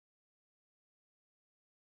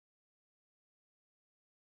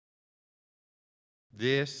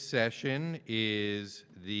This session is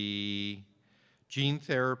the gene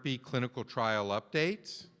therapy clinical trial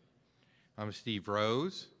updates. I'm Steve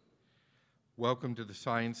Rose. Welcome to the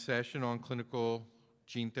science session on clinical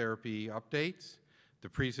gene therapy updates. The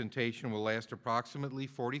presentation will last approximately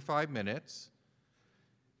 45 minutes,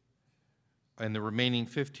 and the remaining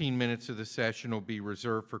 15 minutes of the session will be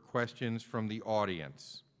reserved for questions from the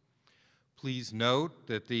audience. Please note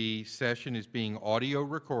that the session is being audio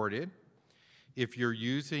recorded. If you're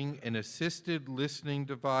using an assisted listening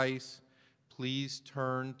device, please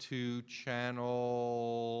turn to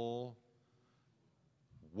channel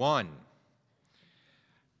 1.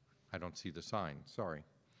 I don't see the sign, sorry.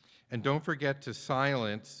 And don't forget to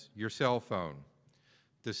silence your cell phone.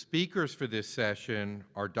 The speakers for this session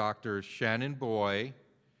are Drs. Shannon Boye,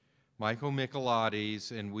 Michael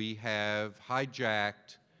Michelotis, and we have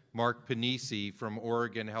hijacked Mark Pennisi from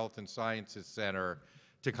Oregon Health and Sciences Center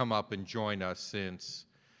to come up and join us, since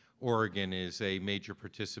Oregon is a major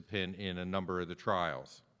participant in a number of the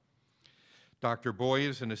trials. Dr. Boye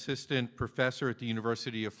is an assistant professor at the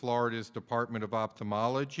University of Florida's Department of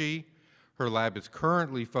Ophthalmology. Her lab is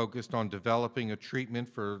currently focused on developing a treatment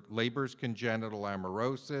for Leber's congenital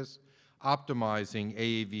amaurosis, optimizing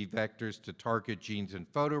AAV vectors to target genes and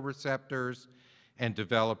photoreceptors, and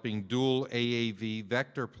developing dual AAV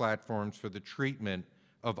vector platforms for the treatment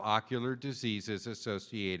of ocular diseases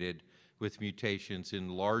associated with mutations in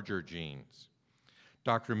larger genes.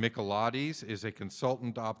 Dr. Michelotis is a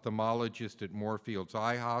consultant ophthalmologist at Moorfields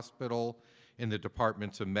Eye Hospital in the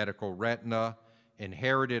departments of medical retina,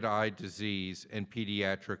 inherited eye disease, and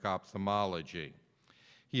pediatric ophthalmology.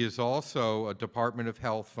 He is also a Department of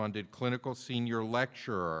Health-funded clinical senior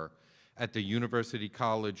lecturer at the University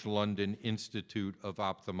College London Institute of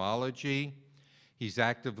Ophthalmology. He's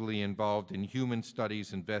actively involved in human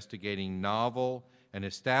studies investigating novel and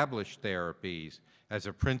established therapies as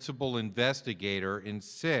a principal investigator in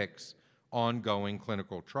 6 ongoing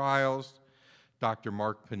clinical trials. Dr.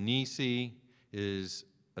 Mark Pennisi is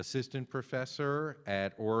assistant professor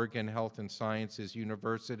at Oregon Health and Sciences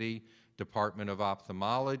University, Department of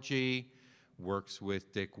Ophthalmology, works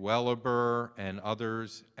with Dick Welliber and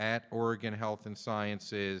others at Oregon Health and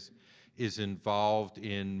Sciences, is involved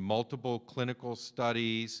in multiple clinical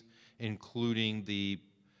studies, including the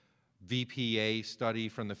VPA study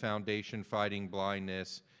from the Foundation Fighting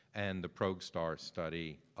Blindness and the PROGSTAR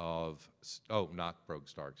study of, not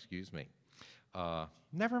PROGSTAR, excuse me.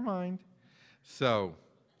 Never mind. So,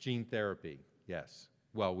 gene therapy, yes.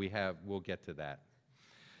 Well, we'll get to that.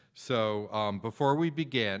 So, before we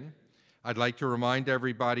begin, I'd like to remind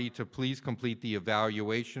everybody to please complete the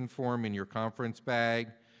evaluation form in your conference bag.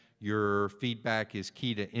 Your feedback is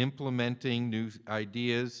key to implementing new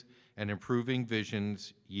ideas and improving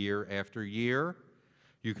visions year after year.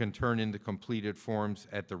 You can turn in the completed forms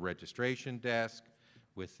at the registration desk.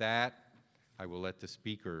 With that, I will let the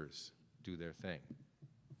speakers do their thing.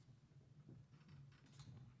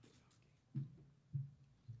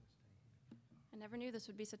 I never knew this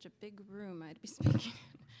would be such a big room I'd be speaking in.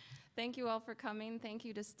 Thank you all for coming. Thank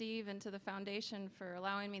you to Steve and to the Foundation for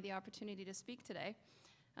allowing me the opportunity to speak today.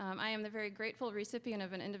 I am the very grateful recipient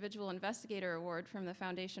of an Individual Investigator Award from the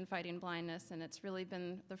Foundation Fighting Blindness, and it's really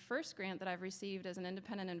been the first grant that I've received as an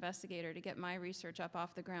independent investigator to get my research up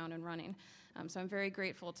off the ground and running. So I'm very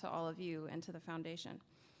grateful to all of you and to the Foundation.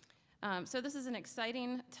 So this is an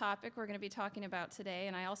exciting topic we're going to be talking about today,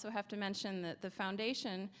 and I also have to mention that the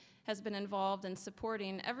Foundation has been involved in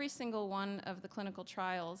supporting every single one of the clinical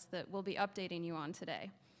trials that we'll be updating you on today.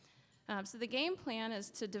 So the game plan is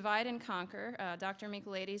to divide and conquer. Dr.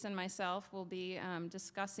 Michelotis and myself will be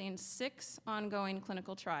discussing 6 ongoing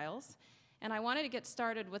clinical trials. And I wanted to get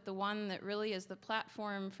started with the one that really is the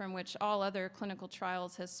platform from which all other clinical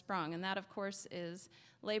trials has sprung. And that, of course, is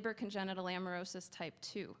Leber congenital amaurosis type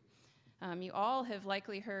 2. You all have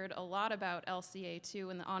likely heard a lot about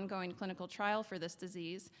LCA2 and the ongoing clinical trial for this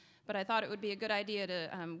disease. But I thought it would be a good idea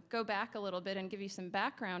to go back a little bit and give you some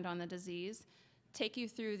background on the disease, take you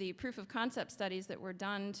through the proof of concept studies that were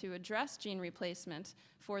done to address gene replacement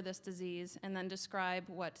for this disease, and then describe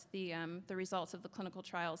what the results of the clinical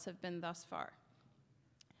trials have been thus far.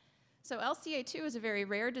 So LCA2 is a very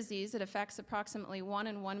rare disease that affects approximately 1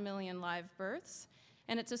 in 1 million live births,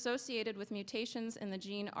 and it's associated with mutations in the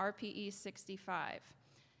gene RPE65.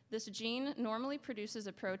 This gene normally produces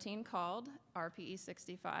a protein called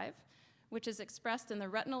RPE65, which is expressed in the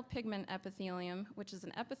retinal pigment epithelium, which is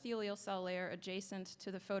an epithelial cell layer adjacent to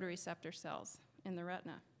the photoreceptor cells in the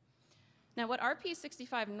retina. Now, what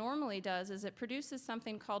RPE65 normally does is it produces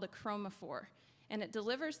something called a chromophore, and it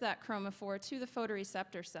delivers that chromophore to the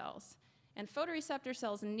photoreceptor cells. And photoreceptor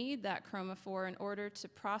cells need that chromophore in order to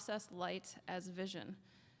process light as vision.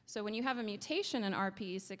 So when you have a mutation in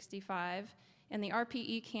RPE65 and the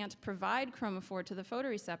RPE can't provide chromophore to the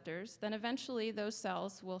photoreceptors, then eventually those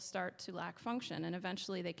cells will start to lack function and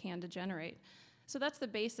eventually they can degenerate. So that's the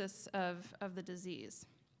basis of the disease.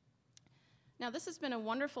 Now, this has been a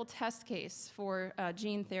wonderful test case for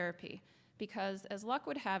gene therapy because, as luck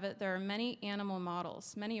would have it, there are many animal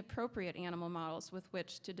models, many appropriate animal models with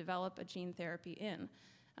which to develop a gene therapy in.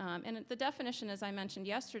 And the definition, as I mentioned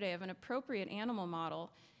yesterday, of an appropriate animal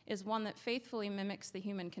model is one that faithfully mimics the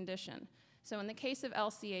human condition. So in the case of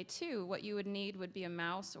LCA2, what you would need would be a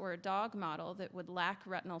mouse or a dog model that would lack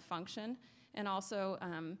retinal function and also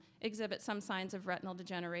exhibit some signs of retinal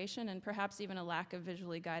degeneration and perhaps even a lack of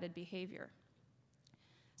visually guided behavior.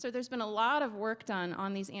 So there's been a lot of work done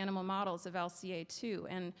on these animal models of LCA2,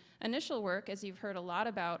 and initial work, as you've heard a lot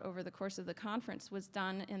about over the course of the conference, was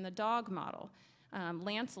done in the dog model,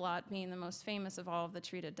 Lancelot being the most famous of all of the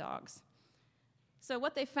treated dogs. So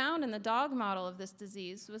what they found in the dog model of this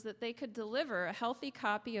disease was that they could deliver a healthy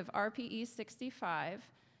copy of RPE65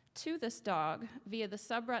 to this dog via the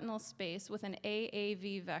subretinal space with an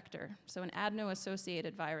AAV vector, so an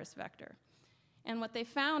adeno-associated virus vector. And what they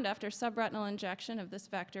found after subretinal injection of this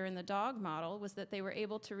vector in the dog model was that they were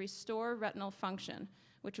able to restore retinal function,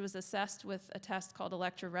 which was assessed with a test called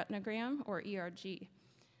electroretinogram, or ERG.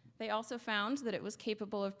 They also found that it was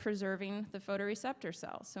capable of preserving the photoreceptor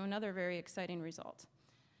cells, so another very exciting result.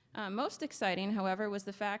 Most exciting, however, was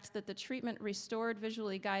the fact that the treatment restored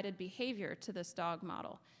visually guided behavior to this dog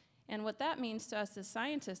model. And what that means to us as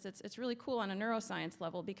scientists, it's really cool on a neuroscience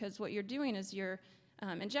level, because what you're doing is you're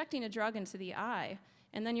injecting a drug into the eye,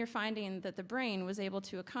 and then you're finding that the brain was able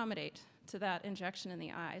to accommodate to that injection in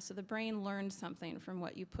the eye. So the brain learned something from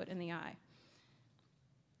what you put in the eye.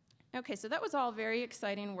 Okay, so that was all very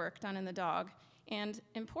exciting work done in the dog. And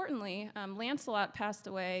importantly, Lancelot passed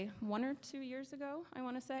away 1 or 2 years ago, I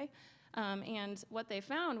want to say. And what they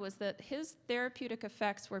found was that his therapeutic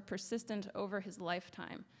effects were persistent over his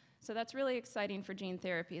lifetime. So that's really exciting for gene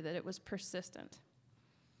therapy, that it was persistent.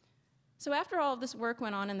 So after all of this work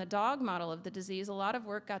went on in the dog model of the disease, a lot of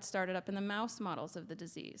work got started up in the mouse models of the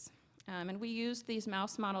disease. And we used these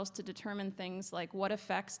mouse models to determine things like what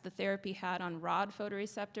effects the therapy had on rod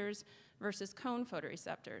photoreceptors versus cone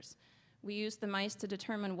photoreceptors. We used the mice to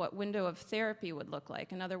determine what window of therapy would look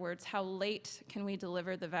like. In other words, how late can we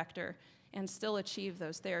deliver the vector and still achieve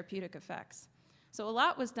those therapeutic effects. So a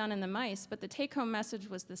lot was done in the mice, but the take-home message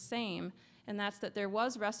was the same, and that's that there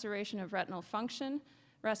was restoration of retinal function,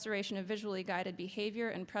 restoration of visually guided behavior,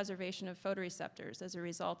 and preservation of photoreceptors as a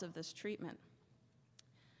result of this treatment.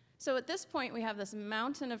 So at this point, we have this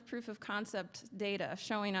mountain of proof of concept data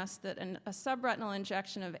showing us that a subretinal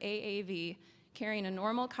injection of AAV carrying a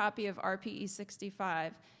normal copy of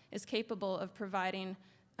RPE65 is capable of providing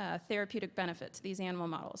therapeutic benefit to these animal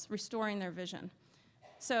models, restoring their vision.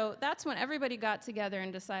 So that's when everybody got together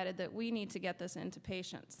and decided that we need to get this into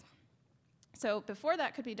patients. So before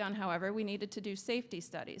that could be done, however, we needed to do safety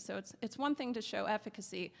studies. So it's one thing to show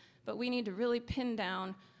efficacy, but we need to really pin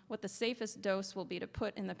down what the safest dose will be to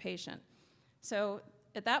put in the patient. So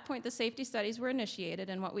at that point, the safety studies were initiated,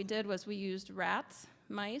 and what we did was we used rats,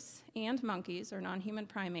 mice, and monkeys, or non-human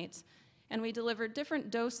primates, and we delivered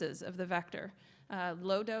different doses of the vector,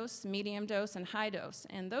 low dose, medium dose, and high dose.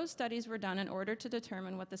 And those studies were done in order to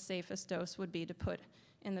determine what the safest dose would be to put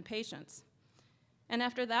in the patients. And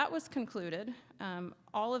after that was concluded,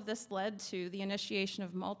 all of this led to the initiation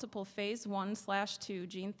of multiple phase 1/2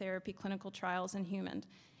 gene therapy clinical trials in humans.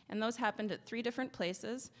 And those happened at 3 different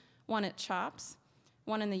places, one at CHOPS,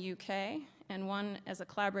 one in the UK, and one as a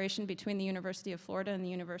collaboration between the University of Florida and the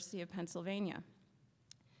University of Pennsylvania.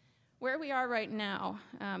 Where we are right now,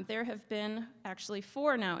 there have been actually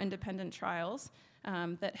 4 now independent trials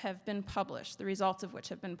that have been published, the results of which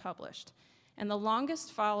have been published. And the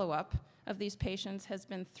longest follow-up of these patients has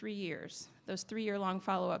been 3 years. Those 3-year-long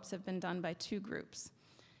follow-ups have been done by 2 groups.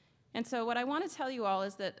 And so what I want to tell you all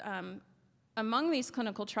is that among these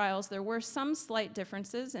clinical trials, there were some slight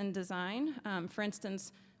differences in design. For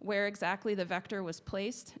instance, where exactly the vector was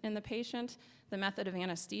placed in the patient, the method of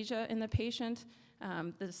anesthesia in the patient,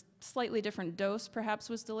 the slightly different dose perhaps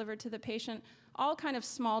was delivered to the patient, all kind of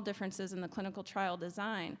small differences in the clinical trial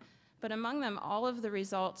design. But among them, all of the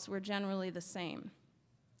results were generally the same.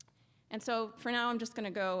 And so for now, I'm just going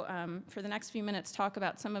to go, for the next few minutes, talk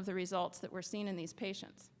about some of the results that were seen in these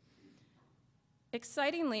patients.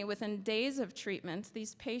 Excitingly, within days of treatment,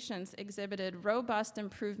 these patients exhibited robust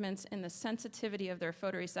improvements in the sensitivity of their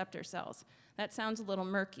photoreceptor cells. That sounds a little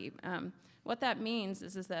murky, What that means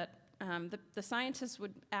is that the scientists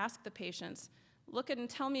would ask the patients, look at and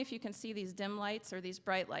tell me if you can see these dim lights or these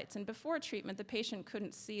bright lights. And before treatment, the patient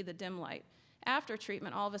couldn't see the dim light. After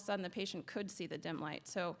treatment, all of a sudden, the patient could see the dim light.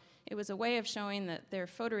 So it was a way of showing that their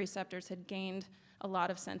photoreceptors had gained a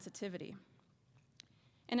lot of sensitivity.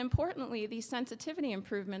 And importantly, these sensitivity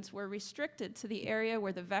improvements were restricted to the area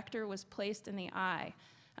where the vector was placed in the eye.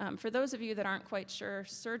 For those of you that aren't quite sure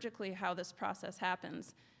surgically how this process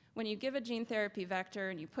happens, when you give a gene therapy vector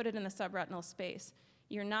and you put it in the subretinal space,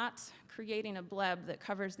 you're not creating a bleb that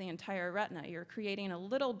covers the entire retina. You're creating a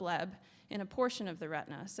little bleb in a portion of the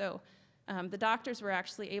retina. So the doctors were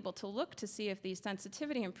actually able to look to see if these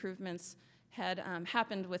sensitivity improvements had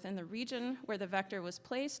happened within the region where the vector was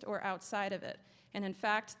placed or outside of it. And in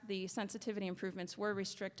fact, the sensitivity improvements were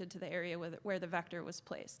restricted to the area where the vector was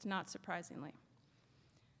placed, not surprisingly.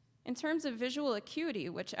 In terms of visual acuity,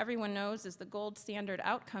 which everyone knows is the gold standard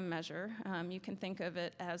outcome measure, you can think of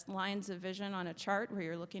it as lines of vision on a chart where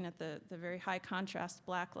you're looking at the very high contrast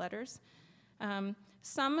black letters.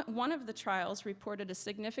 One of the trials reported a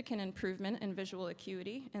significant improvement in visual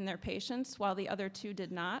acuity in their patients, while the other two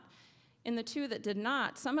did not. In the two that did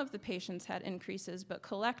not, some of the patients had increases, but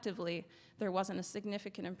collectively, there wasn't a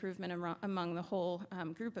significant improvement among the whole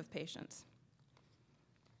group of patients.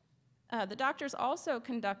 The doctors also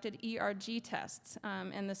conducted ERG tests,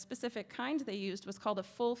 and the specific kind they used was called a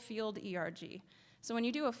full field ERG. So when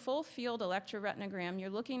you do a full field electroretinogram, you're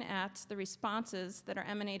looking at the responses that are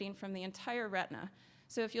emanating from the entire retina.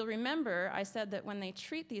 So if you'll remember, I said that when they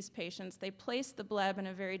treat these patients, they place the bleb in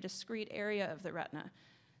a very discrete area of the retina.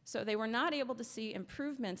 So they were not able to see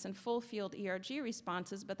improvements in full field ERG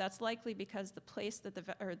responses, but that's likely because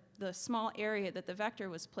the small area that the vector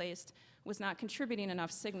was placed was not contributing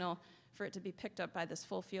enough signal for it to be picked up by this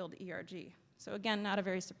full field ERG. So again, not a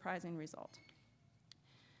very surprising result.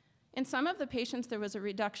 In some of the patients, there was a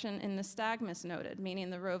reduction in nystagmus noted, meaning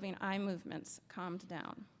the roving eye movements calmed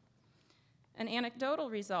down. An anecdotal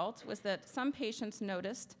result was that some patients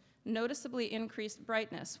noticed noticeably increased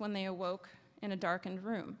brightness when they awoke in a darkened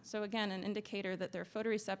room. So again, an indicator that their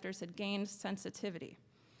photoreceptors had gained sensitivity.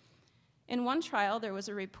 In one trial, there was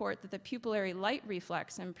a report that the pupillary light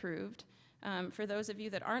reflex improved. For those of you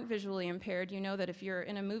that aren't visually impaired, you know that if you're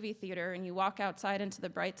in a movie theater and you walk outside into the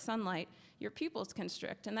bright sunlight, your pupils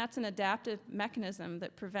constrict, and that's an adaptive mechanism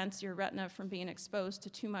that prevents your retina from being exposed to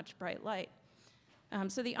too much bright light.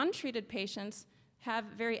 So the untreated patients have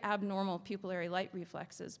very abnormal pupillary light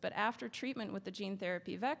reflexes, but after treatment with the gene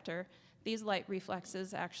therapy vector, these light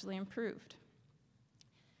reflexes actually improved.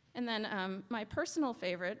 And then my personal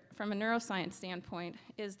favorite, from a neuroscience standpoint,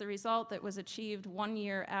 is the result that was achieved 1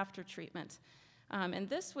 year after treatment. And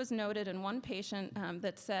this was noted in one patient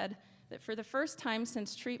that said that for the first time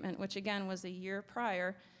since treatment, which again was a year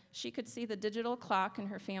prior, she could see the digital clock in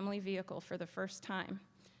her family vehicle for the first time.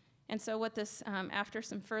 And so what this, after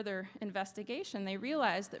some further investigation, they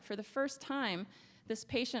realized that for the first time, this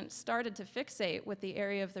patient started to fixate with the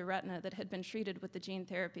area of the retina that had been treated with the gene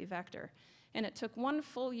therapy vector. And it took 1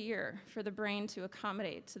 full year for the brain to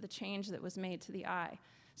accommodate to the change that was made to the eye.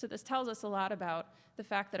 So this tells us a lot about the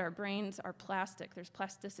fact that our brains are plastic. There's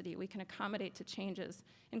plasticity. We can accommodate to changes,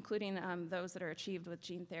 including those that are achieved with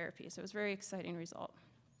gene therapy. So it was a very exciting result.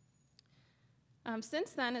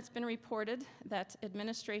 Since then, it's been reported that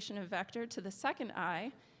administration of vector to the second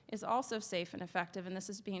eye is also safe and effective, and this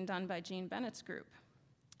is being done by Jean Bennett's group.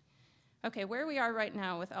 Okay, where we are right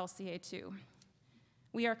now with LCA2.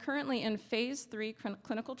 We are currently in phase 3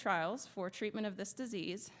 clinical trials for treatment of this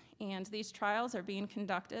disease, and these trials are being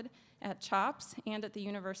conducted at CHOPS and at the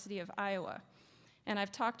University of Iowa. And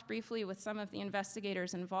I've talked briefly with some of the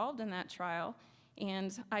investigators involved in that trial,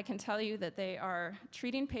 and I can tell you that they are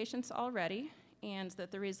treating patients already, and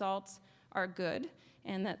that the results are good,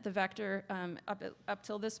 and that the vector, up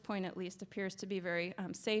till this point at least, appears to be very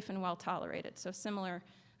safe and well tolerated, so similar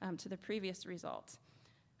to the previous results.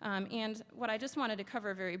 And what I just wanted to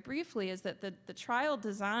cover very briefly is that the trial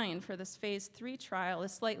design for this phase 3 trial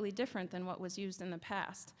is slightly different than what was used in the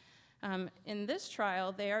past. In this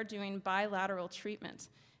trial, they are doing bilateral treatment,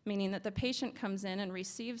 meaning that the patient comes in and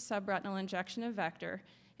receives subretinal injection of vector,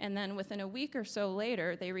 and then within a week or so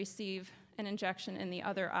later, they receive an injection in the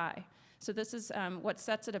other eye. So this is what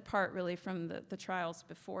sets it apart really from the trials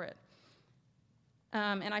before it.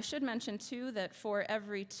 And I should mention too that for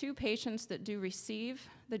every 2 patients that do receive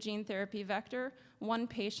the gene therapy vector, 1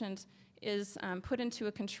 patient is put into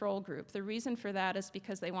a control group. The reason for that is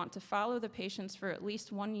because they want to follow the patients for at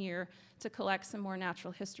least 1 year to collect some more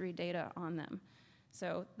natural history data on them.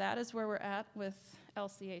 So that is where we're at with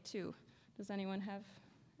LCA2. Does anyone have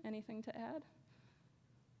anything to add?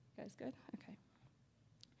 You guys good? Okay.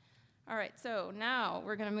 All right, so now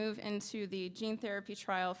we're going to move into the gene therapy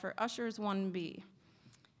trial for Usher's 1B.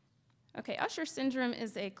 Okay, Usher syndrome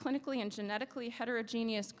is a clinically and genetically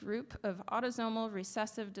heterogeneous group of autosomal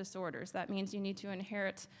recessive disorders. That means you need to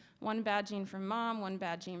inherit one bad gene from mom, one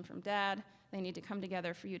bad gene from dad. They need to come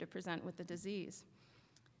together for you to present with the disease.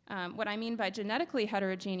 What I mean by genetically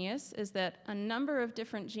heterogeneous is that a number of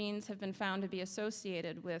different genes have been found to be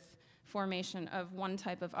associated with formation of one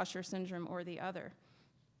type of Usher syndrome or the other.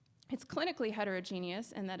 It's clinically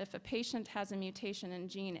heterogeneous in that if a patient has a mutation in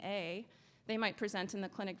gene A, they might present in the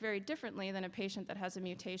clinic very differently than a patient that has a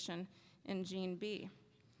mutation in gene B.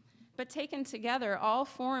 But taken together, all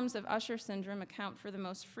forms of Usher syndrome account for the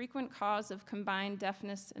most frequent cause of combined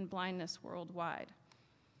deafness and blindness worldwide.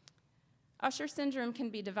 Usher syndrome can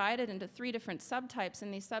be divided into 3 different subtypes,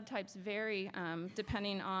 and these subtypes vary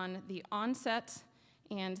depending on the onset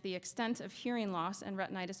and the extent of hearing loss and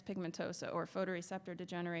retinitis pigmentosa, or photoreceptor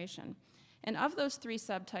degeneration. And of those 3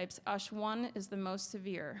 subtypes, USH1 is the most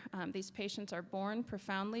severe. These patients are born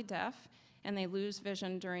profoundly deaf, and they lose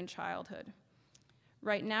vision during childhood.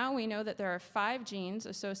 Right now, we know that there are 5 genes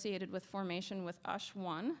associated with formation with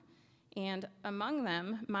USH1, and among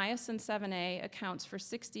them, myosin 7A accounts for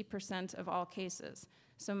 60% of all cases.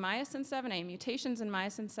 So myosin 7A, mutations in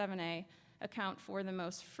myosin 7A, account for the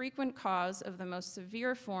most frequent cause of the most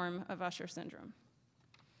severe form of Usher syndrome.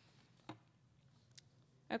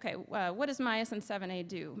 Okay, what does myosin 7A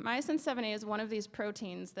do? Myosin 7A is one of these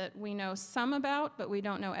proteins that we know some about, but we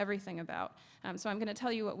don't know everything about. So I'm going to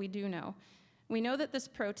tell you what we do know. We know that this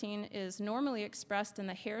protein is normally expressed in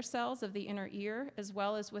the hair cells of the inner ear, as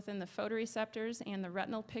well as within the photoreceptors and the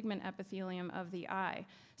retinal pigment epithelium of the eye.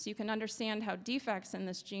 So you can understand how defects in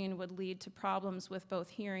this gene would lead to problems with both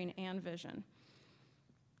hearing and vision.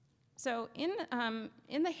 So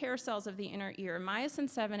in the hair cells of the inner ear, myosin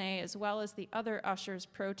 7A, as well as the other Usher's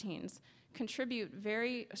proteins, contribute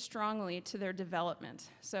very strongly to their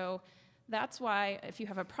development. So that's why if you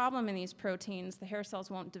have a problem in these proteins, the hair cells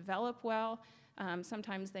won't develop well.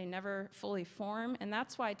 Sometimes they never fully form, and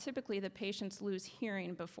that's why typically the patients lose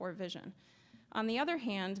hearing before vision. On the other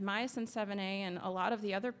hand, myosin 7A and a lot of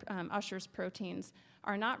the other Usher's proteins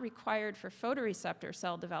are not required for photoreceptor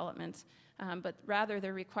cell development, but rather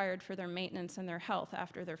they're required for their maintenance and their health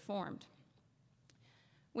after they're formed.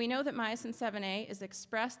 We know that myosin 7A is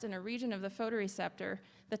expressed in a region of the photoreceptor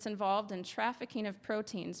that's involved in trafficking of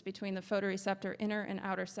proteins between the photoreceptor inner and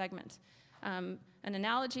outer segment. An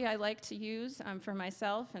analogy I like to use for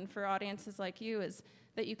myself and for audiences like you is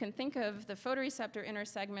that you can think of the photoreceptor inner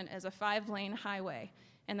segment as a 5-lane highway.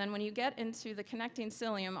 And then when you get into the connecting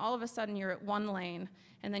cilium, all of a sudden you're at 1 lane.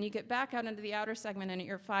 And then you get back out into the outer segment and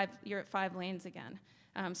you're at 5 lanes again.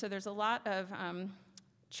 So there's a lot of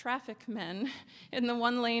traffic men in the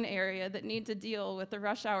 1-lane area that need to deal with the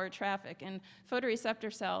rush hour traffic. And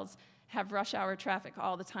photoreceptor cells have rush hour traffic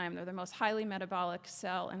all the time. They're the most highly metabolic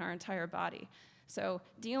cell in our entire body. So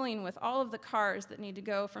dealing with all of the cars that need to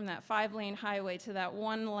go from that 5-lane highway to that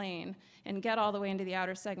 1 lane and get all the way into the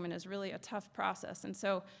outer segment is really a tough process. And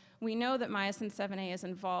so we know that myosin 7A is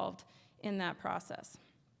involved in that process.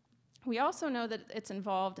 We also know that it's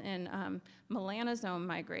involved in melanosome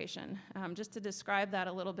migration. Just to describe that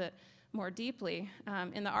a little bit more deeply,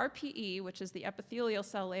 in the RPE, which is the epithelial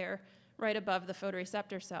cell layer right above the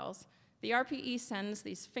photoreceptor cells, the RPE sends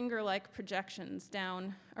these finger-like projections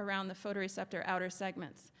down around the photoreceptor outer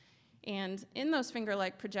segments. And in those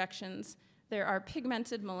finger-like projections, there are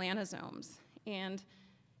pigmented melanosomes. And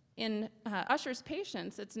in Usher's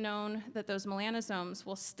patients, it's known that those melanosomes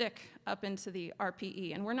will stick up into the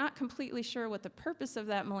RPE. And we're not completely sure what the purpose of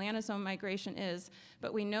that melanosome migration is,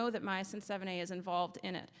 but we know that myosin 7A is involved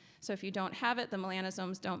in it. So if you don't have it, the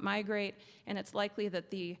melanosomes don't migrate, and it's likely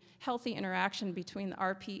that the healthy interaction between the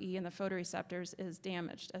RPE and the photoreceptors is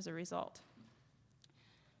damaged as a result.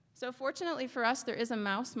 So fortunately for us, there is a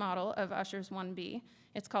mouse model of Usher's 1B.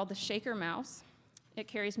 It's called the Shaker mouse. It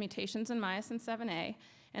carries mutations in myosin 7A,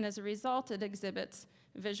 and as a result, it exhibits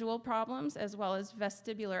visual problems as well as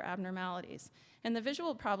vestibular abnormalities. And the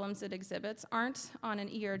visual problems it exhibits aren't on an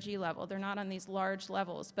ERG level. They're not on these large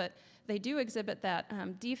levels, but they do exhibit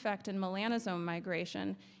that defect in melanosome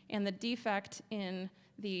migration and the defect in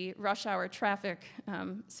the rush hour traffic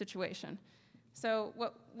situation. So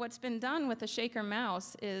what's been done with the Shaker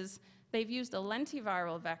mouse is they've used a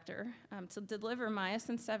lentiviral vector to deliver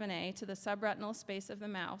myosin 7A to the subretinal space of the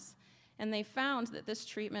mouse. And they found that this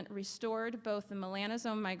treatment restored both the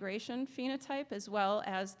melanosome migration phenotype as well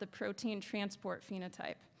as the protein transport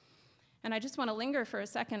phenotype. And I just want to linger for a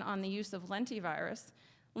second on the use of lentivirus.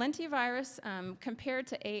 Lentivirus, compared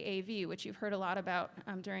to AAV, which you've heard a lot about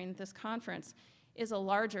during this conference, is a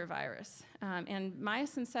larger virus. And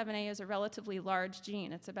myosin 7A is a relatively large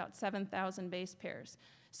gene. It's about 7,000 base pairs.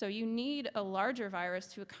 So you need a larger virus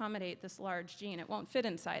to accommodate this large gene. It won't fit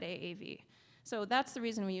inside AAV. So that's the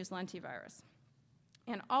reason we use lentivirus.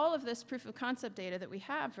 And all of this proof of concept data that we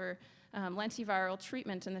have for lentiviral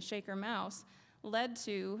treatment in the Shaker mouse led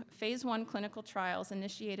to phase 1 clinical trials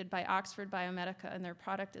initiated by Oxford Biomedica, and their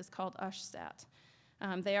product is called UshStat.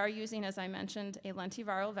 They are using, as I mentioned, a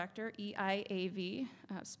lentiviral vector, EIAV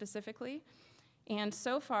specifically. And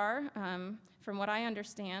so far, from what I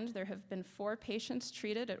understand, there have been 4 patients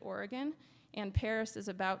treated at Oregon, and Paris is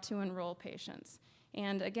about to enroll patients.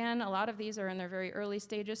 And again, a lot of these are in their very early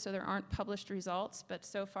stages, so there aren't published results, but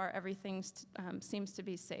so far everything seems to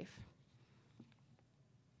be safe.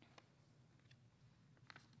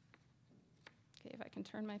 Okay, if I can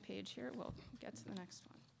turn my page here, we'll get to the next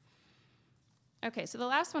one. Okay, so the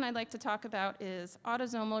last one I'd like to talk about is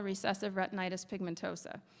autosomal recessive retinitis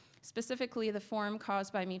pigmentosa, specifically the form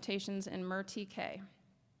caused by mutations in MERTK.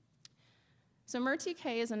 So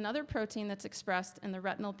MERTK is another protein that's expressed in the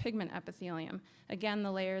retinal pigment epithelium, again,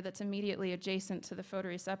 the layer that's immediately adjacent to the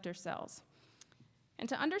photoreceptor cells. And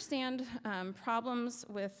to understand problems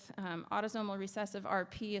with autosomal recessive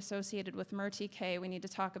RP associated with MERTK, we need to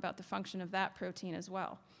talk about the function of that protein as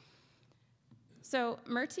well. So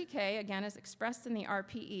MERTK, again, is expressed in the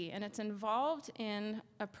RPE, and it's involved in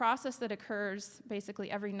a process that occurs basically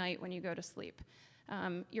every night when you go to sleep.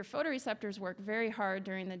 Your photoreceptors work very hard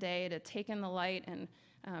during the day to take in the light and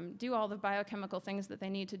do all the biochemical things that they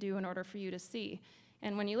need to do in order for you to see.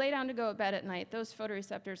 And when you lay down to go to bed at night, those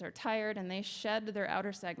photoreceptors are tired and they shed their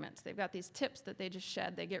outer segments. They've got these tips that they just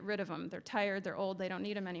shed. They get rid of them. They're tired, they're old, they don't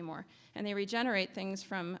need them anymore. And they regenerate things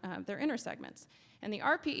from their inner segments. And the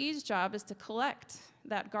RPE's job is to collect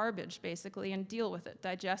that garbage, basically, and deal with it,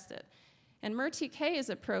 digest it. And MERTK is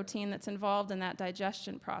a protein that's involved in that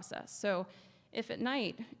digestion process. So if at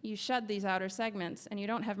night you shed these outer segments and you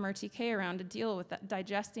don't have MERTK around to deal with that,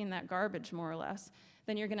 digesting that garbage, more or less,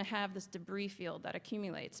 then you're going to have this debris field that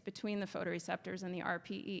accumulates between the photoreceptors and the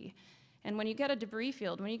RPE. And when you get a debris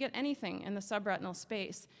field, when you get anything in the subretinal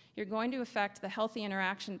space, you're going to affect the healthy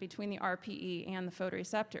interaction between the RPE and the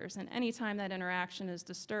photoreceptors. And anytime that interaction is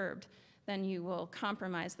disturbed, then you will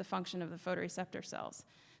compromise the function of the photoreceptor cells.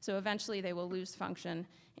 So eventually they will lose function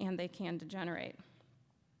and they can degenerate.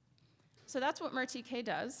 So that's what MERTK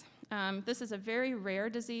does. This is a very rare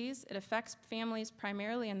disease. It affects families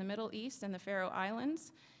primarily in the Middle East and the Faroe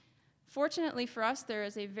Islands. Fortunately for us, there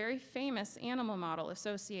is a very famous animal model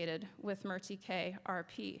associated with MERTK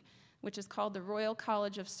RP, which is called the Royal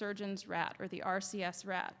College of Surgeons rat, or the RCS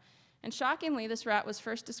rat. And shockingly, this rat was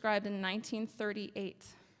first described in 1938,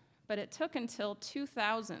 but it took until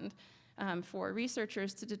 2000 for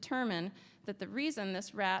researchers to determine that the reason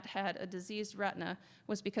this rat had a diseased retina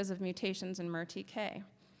was because of mutations in MERTK.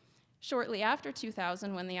 Shortly after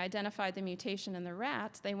 2000, when they identified the mutation in the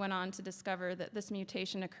rat, they went on to discover that this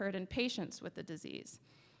mutation occurred in patients with the disease.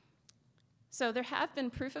 So there have been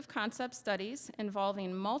proof of concept studies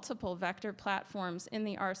involving multiple vector platforms in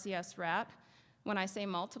the RCS rat. When I say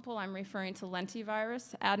multiple, I'm referring to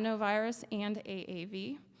lentivirus, adenovirus, and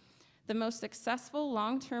AAV. The most successful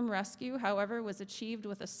long-term rescue, however, was achieved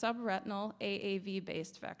with a subretinal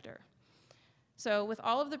AAV-based vector. So with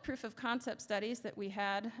all of the proof of concept studies that we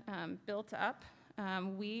had built up,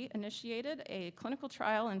 we initiated a clinical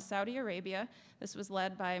trial in Saudi Arabia. This was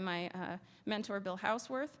led by my mentor, Bill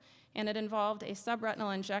Houseworth, and it involved a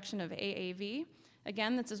subretinal injection of AAV.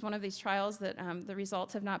 Again, this is one of these trials that the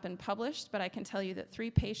results have not been published, but I can tell you that 3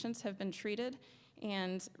 patients have been treated,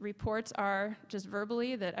 and reports are just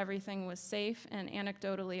verbally that everything was safe and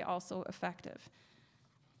anecdotally also effective.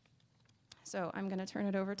 So I'm going to turn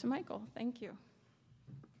it over to Michael. Thank you.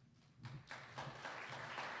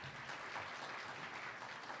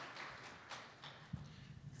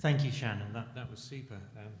 Thank you, Shannon. That was super.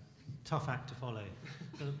 Tough act to follow.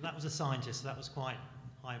 So that was a scientist, so that was quite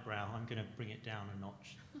highbrow. I'm going to bring it down a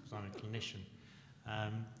notch because I'm a clinician.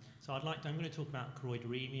 So I'm going to talk about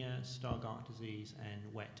choroideremia, Stargardt disease, and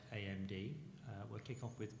wet AMD. We'll kick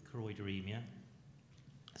off with choroideremia.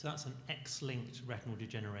 So that's an X-linked retinal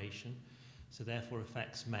degeneration, so therefore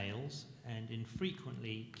affects males, and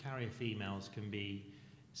infrequently carrier females can be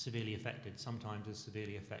severely affected, sometimes as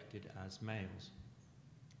severely affected as males.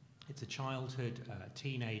 It's a childhood,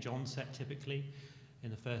 teenage onset typically,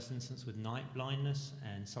 in the first instance with night blindness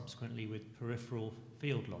and subsequently with peripheral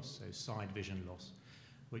field loss, so side vision loss,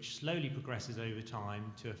 which slowly progresses over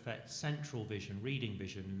time to affect central vision, reading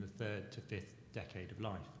vision, in the 3rd to 5th decade of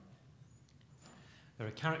life. There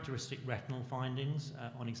are characteristic retinal findings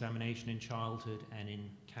on examination in childhood and in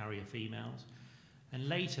carrier females. And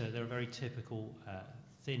later, there are very typical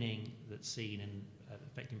thinning that's seen in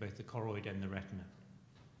affecting both the choroid and the retina.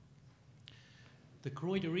 The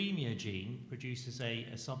choroideremia gene produces a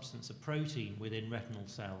substance, a protein within retinal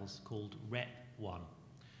cells called REP1.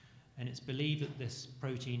 And it's believed that this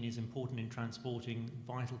protein is important in transporting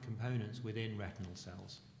vital components within retinal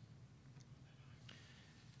cells.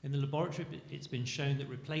 In the laboratory, it's been shown that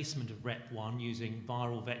replacement of REP1 using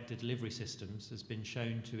viral vector delivery systems has been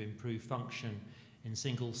shown to improve function in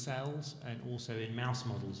single cells and also in mouse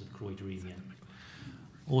models of choroideremia.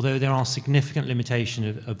 Although there are significant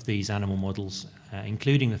limitations of these animal models,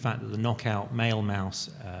 including the fact that the knockout male mouse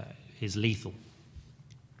is lethal.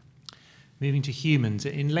 Moving to humans,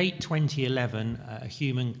 in late 2011, a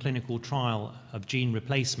human clinical trial of gene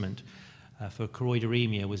replacement for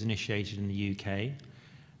choroideremia was initiated in the UK.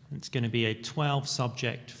 It's going to be a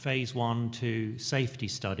 12-subject phase 1/2 safety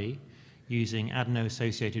study using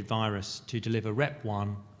adeno-associated virus to deliver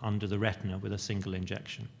REP1 under the retina with a single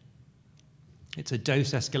injection. It's a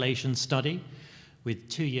dose escalation study with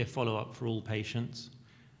 2-year follow-up for all patients.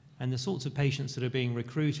 And the sorts of patients that are being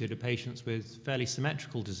recruited are patients with fairly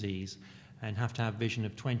symmetrical disease and have to have vision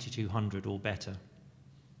of 2200 or better.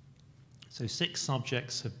 So 6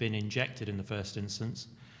 subjects have been injected in the first instance.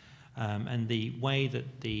 And the way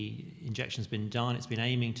that the injection's been done, it's been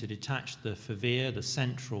aiming to detach the fovea, the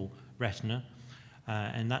central retina,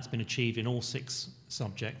 and that's been achieved in all 6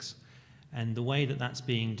 subjects. And the way that that's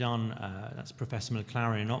being done, that's Professor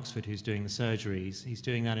McLaren in Oxford who's doing the surgeries. He's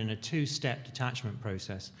doing that in a 2-step detachment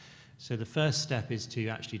process. So the first step is to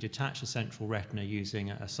actually detach the central retina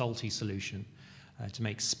using a salty solution to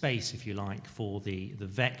make space, if you like, for the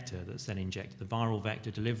vector that's then injected, the viral vector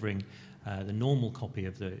delivering the normal copy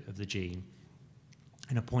of the gene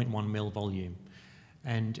in a 0.1 mil volume.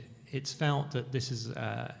 And it's felt that this is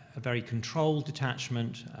a very controlled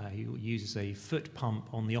detachment. He uses a foot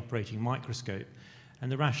pump on the operating microscope,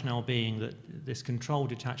 and the rationale being that this controlled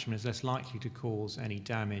detachment is less likely to cause any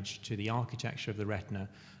damage to the architecture of the retina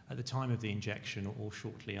at the time of the injection or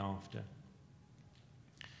shortly after.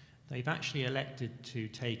 They've actually elected to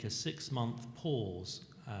take a 6-month pause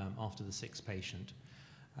after the 6th patient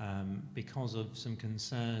because of some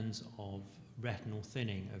concerns of retinal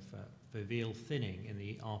thinning, of foveal thinning in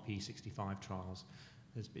the RP65 trials.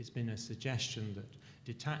 It's been a suggestion that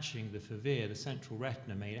detaching the fovea, the central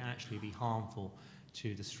retina, may actually be harmful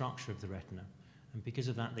to the structure of the retina. And because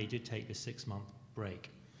of that, they did take the 6-month break.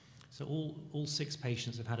 So all 6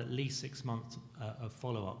 patients have had at least 6 months of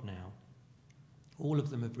follow-up now. All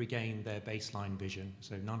of them have regained their baseline vision,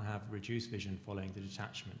 so none have reduced vision following the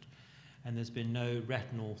detachment. And there's been no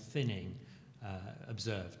retinal thinning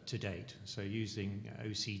observed to date. So using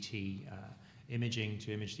OCT imaging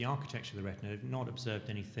to image the architecture of the retina, have not observed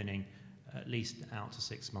any thinning at least out to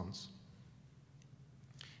 6 months.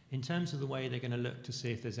 In terms of the way they're going to look to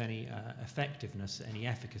see if there's any effectiveness, any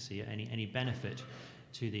efficacy, any benefit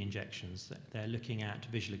to the injections, they're looking at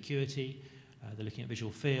visual acuity, they're looking at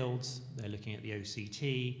visual fields, they're looking at the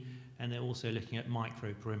OCT, and they're also looking at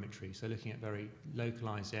microperimetry, so looking at very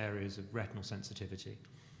localized areas of retinal sensitivity.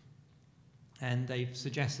 And they've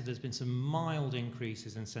suggested there's been some mild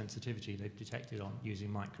increases in sensitivity they've detected on using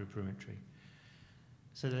microperimetry.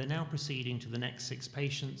 So they're now proceeding to the next 6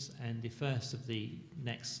 patients, and the first of the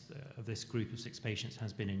next of this group of 6 patients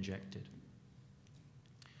has been injected.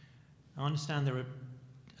 I understand there are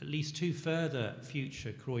at least 2 further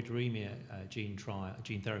future choroideremia gene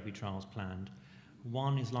therapy trials planned.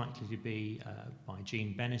 One is likely to be by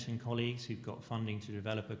Jean Bennett and colleagues who've got funding to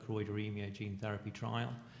develop a choroideremia gene therapy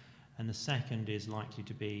trial. And the second is likely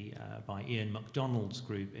to be by Ian MacDonald's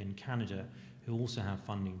group in Canada, who also have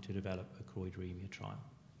funding to develop a choroideremia trial.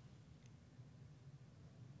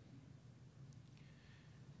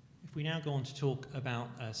 If we now go on to talk about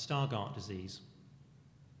Stargardt disease.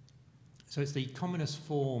 So it's the commonest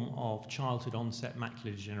form of childhood onset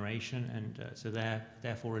macular degeneration, and so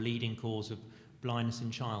therefore a leading cause of blindness in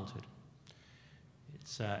childhood.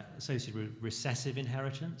 It's associated with recessive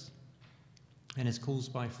inheritance and is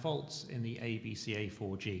caused by faults in the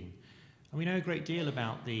ABCA4 gene. And we know a great deal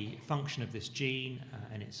about the function of this gene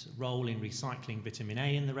and its role in recycling vitamin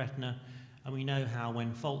A in the retina, and we know how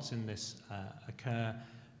when faults in this occur,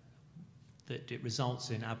 that it results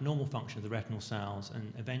in abnormal function of the retinal cells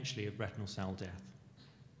and eventually of retinal cell death.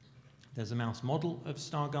 There's a mouse model of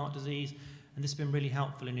Stargardt disease, and this has been really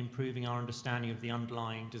helpful in improving our understanding of the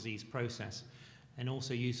underlying disease process, and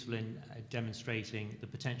also useful in demonstrating the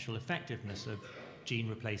potential effectiveness of gene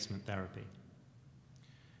replacement therapy.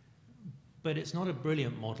 But it's not a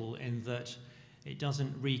brilliant model in that it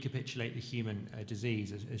doesn't recapitulate the human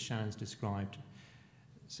disease as Shannon's described.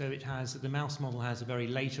 So it has, the mouse model has a very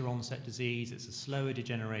later onset disease, it's a slower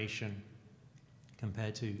degeneration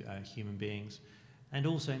compared to human beings. And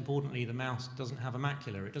also importantly, the mouse doesn't have a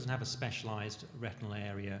macula, it doesn't have a specialized retinal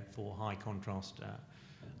area for high contrast,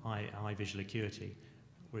 high visual acuity,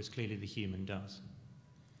 whereas clearly the human does.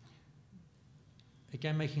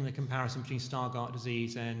 Again, making the comparison between Stargardt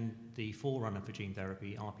disease and the forerunner for gene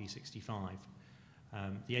therapy, RP65.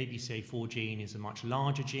 The ABCA4 gene is a much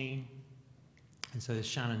larger gene, and so as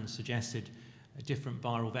Shannon suggested, different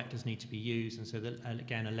viral vectors need to be used, and so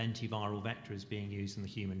again a lentiviral vector is being used in the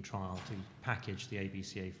human trial to package the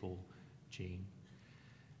ABCA4 gene.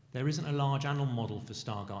 There isn't a large animal model for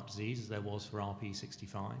Stargardt disease as there was for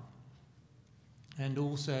RP65, and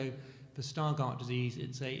also for Stargardt disease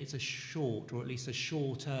it's a short, or at least a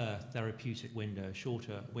shorter therapeutic window, a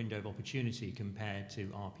shorter window of opportunity compared to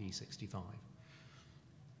RP65.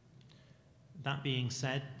 That being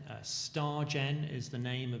said, StarGen is the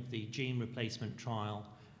name of the gene replacement trial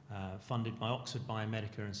funded by Oxford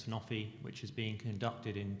Biomedica and Sanofi, which is being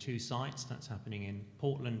conducted in 2 sites. That's happening in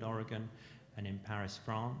Portland, Oregon, and in Paris,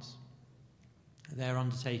 France. They're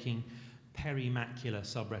undertaking perimacular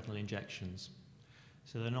subretinal injections.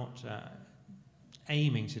 So they're not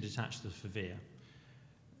aiming to detach the fovea.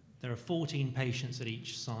 There are 14 patients at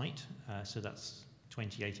each site, so that's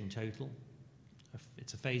 28 in total.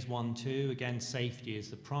 It's a phase 1/2. Again, safety is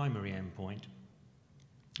the primary endpoint.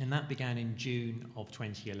 And that began in June of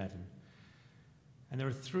 2011. And there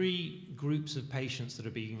are 3 groups of patients that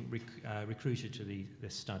are being recruited to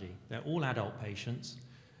this study. They're all adult patients.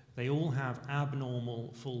 They all have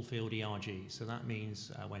abnormal full-field ERG. So that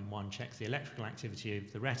means when one checks the electrical activity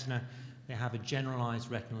of the retina, they have a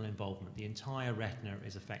generalized retinal involvement. The entire retina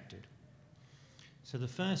is affected. So the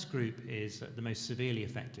first group is the most severely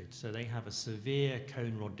affected. So they have a severe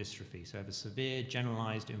cone rod dystrophy. So they have a severe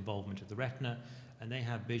generalized involvement of the retina, and they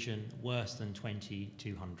have vision worse than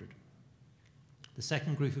 20/200. The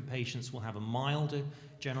second group of patients will have a milder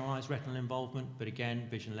generalized retinal involvement, but again,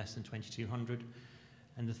 vision less than 20/200.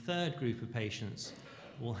 And the third group of patients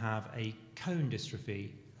will have a cone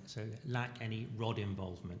dystrophy, so lack any rod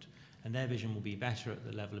involvement, and their vision will be better at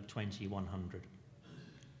the level of 20/100.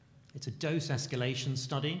 It's a dose escalation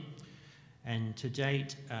study, and to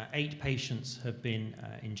date, 8 patients have been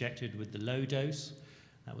injected with the low dose.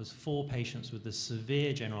 That was 4 patients with the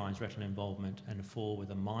severe generalized retinal involvement and 4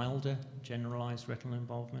 with a milder generalized retinal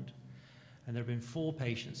involvement. And there have been 4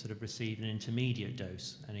 patients that have received an intermediate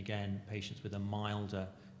dose, and again, patients with a milder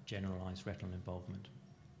generalized retinal involvement.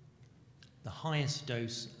 The highest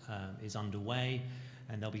dose is underway,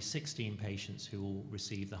 and there'll be 16 patients who will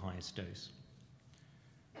receive the highest dose.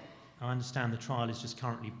 I understand the trial is just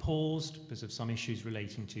currently paused because of some issues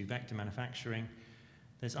relating to vector manufacturing.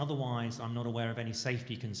 There's otherwise, I'm not aware of any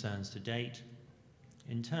safety concerns to date.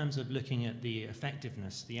 In terms of looking at the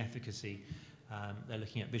effectiveness, the efficacy, they're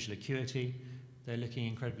looking at visual acuity. They're looking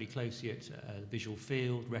incredibly closely at visual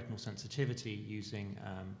field, retinal sensitivity using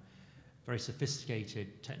very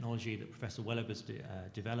sophisticated technology that Professor Weleb has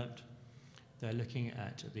developed. They're looking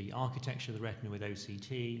at the architecture of the retina with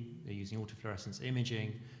OCT. They're using autofluorescence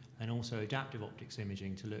imaging and also adaptive optics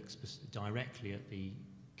imaging to look directly at the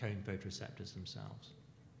cone photoreceptors themselves.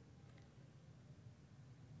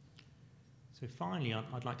 So finally,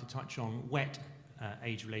 I'd like to touch on wet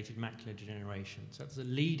age-related macular degeneration. So that's the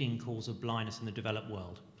leading cause of blindness in the developed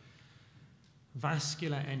world.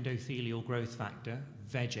 Vascular endothelial growth factor,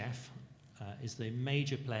 VEGF, is the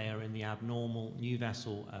major player in the abnormal new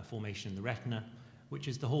vessel formation in the retina, which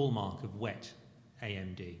is the hallmark of wet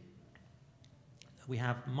AMD. We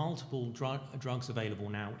have multiple drugs available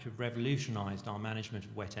now which have revolutionized our management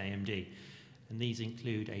of wet AMD. And these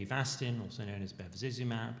include Avastin, also known as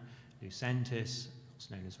bevacizumab, Lucentis,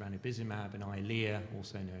 also known as ranibizumab, and Eylea,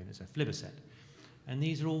 also known as aflibercept. And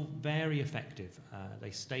these are all very effective.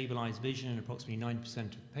 They stabilize vision in approximately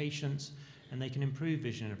 90% of patients, and they can improve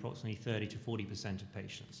vision in approximately 30 to 40% of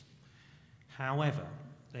patients. However,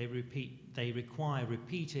 they require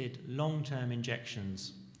repeated long-term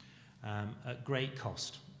injections at great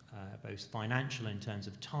cost, both financial in terms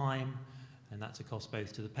of time, and that's a cost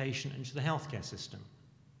both to the patient and to the healthcare system.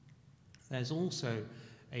 There's also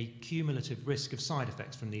a cumulative risk of side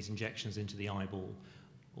effects from these injections into the eyeball,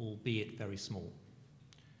 albeit very small.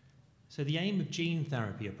 So the aim of gene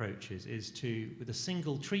therapy approaches is to, with a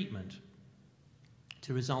single treatment,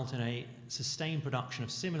 to result in a sustained production of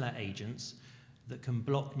similar agents that can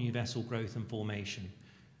block new vessel growth and formation,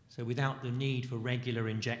 so without the need for regular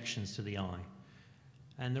injections to the eye.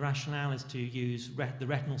 And the rationale is to use the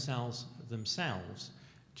retinal cells themselves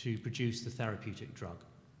to produce the therapeutic drug.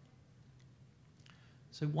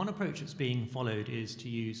 So one approach that's being followed is to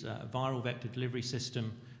use a viral vector delivery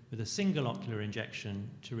system with a single ocular injection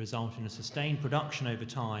to result in a sustained production over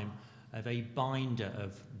time of a binder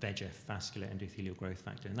of VEGF, vascular endothelial growth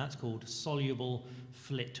factor, and that's called soluble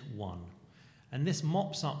FLT1. And this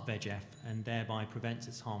mops up VEGF and thereby prevents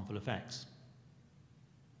its harmful effects.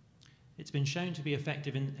 It's been shown to be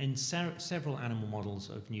effective in several animal models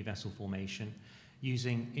of new vessel formation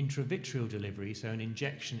using intravitreal delivery, so an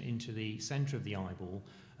injection into the center of the eyeball,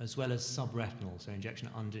 as well as subretinal, so injection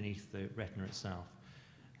underneath the retina itself.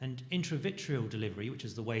 And intravitreal delivery, which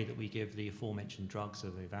is the way that we give the aforementioned drugs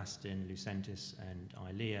of Avastin, Lucentis, and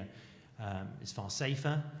Eylea, is far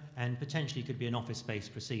safer and potentially could be an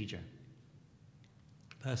office-based procedure.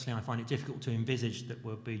 Personally, I find it difficult to envisage that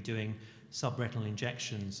we'll be doing subretinal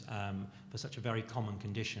injections for such a very common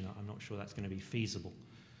condition. I'm not sure that's going to be feasible.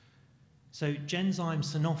 So Genzyme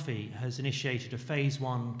Sanofi has initiated a phase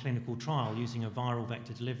 1 clinical trial using a viral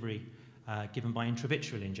vector delivery given by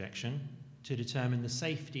intravitreal injection to determine the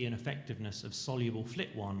safety and effectiveness of soluble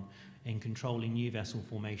FLT1 in controlling new vessel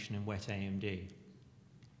formation in wet AMD.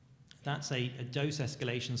 That's a dose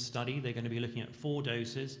escalation study. They're going to be looking at 4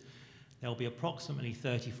 doses. There'll be approximately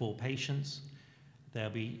 34 patients. They'll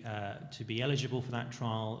be, to be eligible for that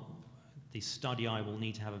trial, the study eye will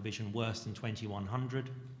need to have a vision worse than 2100.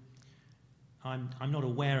 I'm not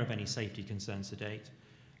aware of any safety concerns to date,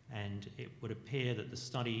 and it would appear that the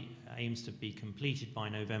study aims to be completed by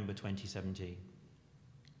November 2017.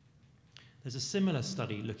 There's a similar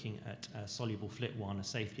study looking at soluble FLT1, a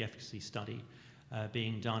safety efficacy study,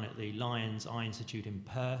 being done at the Lions Eye Institute in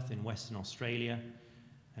Perth in Western Australia.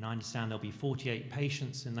 And I understand there'll be 48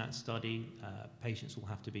 patients in that study. Patients will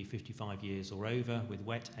have to be 55 years or over with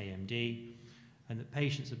wet AMD, and that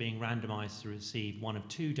patients are being randomized to receive 1 of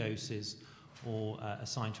 2 doses or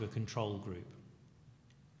assigned to a control group.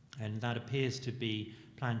 And that appears to be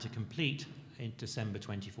planned to complete in December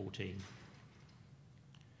 2014.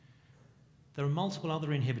 There are multiple other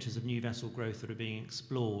inhibitors of new vessel growth that are being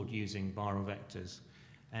explored using viral vectors.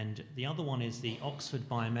 And the other one is the Oxford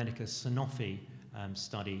Biomedica Sanofi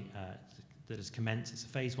study that has commenced. It's a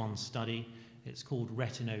phase 1 study. It's called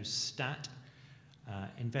Retinostat,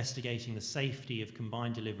 investigating the safety of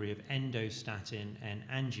combined delivery of endostatin and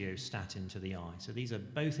angiostatin to the eye. So these are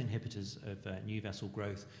both inhibitors of new vessel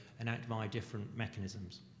growth and act via different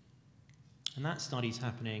mechanisms. And that study is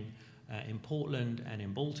happening in Portland and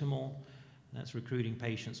in Baltimore. That's recruiting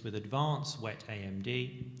patients with advanced wet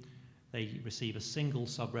AMD. They receive a single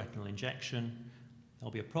subretinal injection.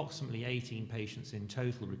 There'll be approximately 18 patients in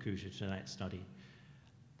total recruited to that study.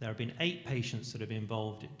 There have been 8 patients that have been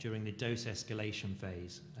involved during the dose escalation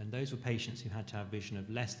phase, and those were patients who had to have vision of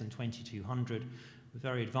less than 2200 with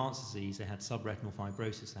very advanced disease. They had subretinal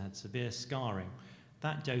fibrosis, they had severe scarring.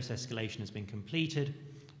 That dose escalation has been completed,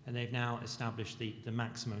 and they've now established the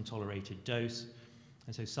maximum tolerated dose,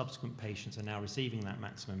 and so subsequent patients are now receiving that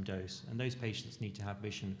maximum dose, and those patients need to have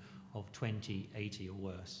vision of 20/80 or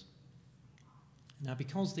worse. Now,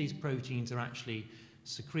 because these proteins are actually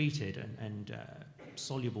secreted and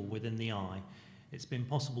soluble within the eye, it's been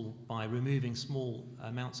possible by removing small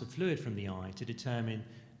amounts of fluid from the eye to determine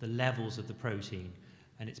the levels of the protein,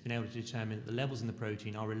 and it's been able to determine that the levels in the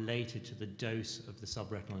protein are related to the dose of the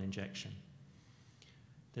subretinal injection.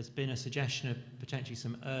 There's been a suggestion of potentially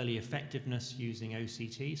some early effectiveness using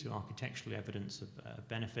OCT, so architectural evidence of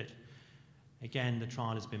benefit. Again, the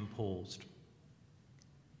trial has been paused.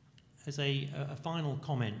 As a final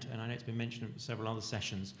comment, and I know it's been mentioned in several other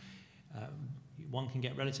sessions, one can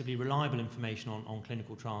get relatively reliable information on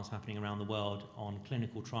clinical trials happening around the world on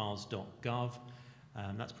clinicaltrials.gov.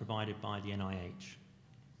 That's provided by the NIH.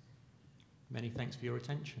 Many thanks for your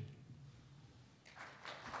attention.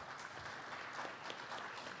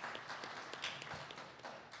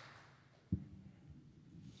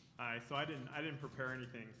 Hi, so I didn't prepare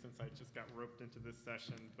anything since I just got roped into this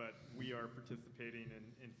session, but we are participating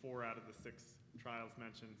in 4 out of the 6 trials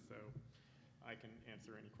mentioned, so I can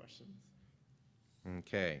answer any questions.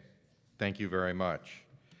 Okay, thank you very much.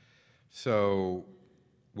 So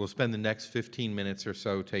we'll spend the next 15 minutes or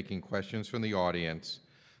so taking questions from the audience.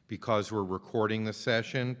 Because we're recording the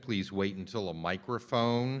session, please wait until a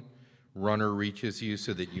microphone runner reaches you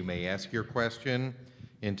so that you may ask your question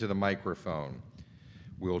into the microphone.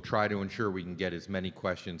 We'll try to ensure we can get as many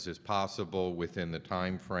questions as possible within the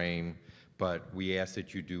time frame, but we ask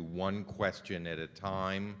that you do 1 question at a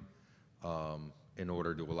time in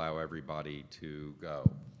order to allow everybody to go.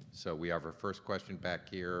 So we have our first question back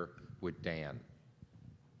here with Dan.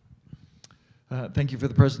 Thank you for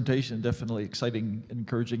the presentation. Definitely exciting,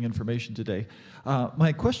 encouraging information today.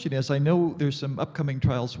 My question is, I know there's some upcoming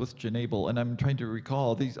trials with Genable, and I'm trying to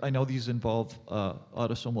recall these. I know these involve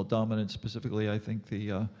autosomal dominant, specifically, I think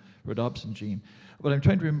the rhodopsin gene. But I'm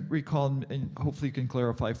trying to recall, and hopefully you can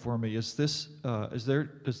clarify for me. Does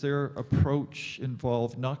their approach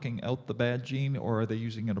involve knocking out the bad gene, or are they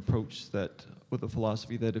using an approach that, with a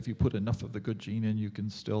philosophy that if you put enough of the good gene in, you can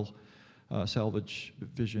still salvage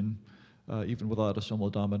vision? Even with autosomal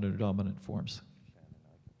dominant or dominant forms.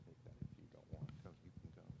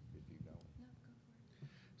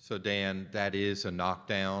 So Dan, that is a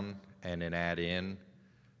knockdown and an add-in,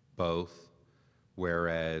 both,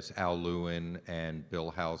 whereas Al Lewin and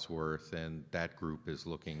Bill Hausworth and that group is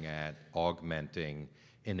looking at augmenting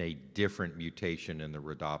in a different mutation in the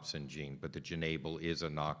rhodopsin gene, but the Genable is a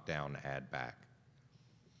knockdown add-back.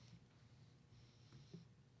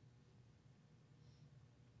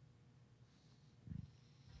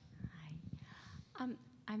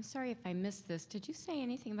 I'm sorry if I missed this. Did you say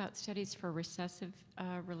anything about studies for recessive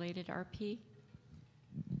related RP?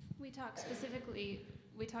 We talk specifically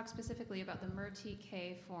about the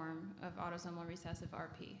MERTK form of autosomal recessive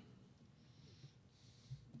RP.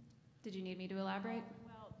 Did you need me to elaborate?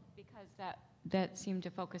 Well, because that seemed to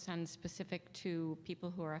focus on specific to people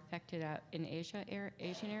who are affected in Asian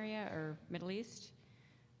area or Middle East.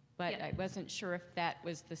 But Yeah. I wasn't sure if that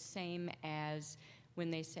was the same as when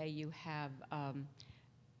they say you have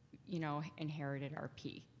inherited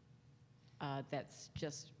RP. That's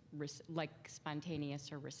just like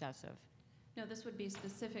spontaneous or recessive. No, this would be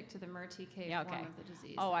specific to the MERTK Yeah, form okay. of the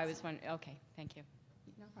disease. Oh, I That's- was wondering. Okay, thank you.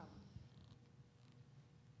 No problem.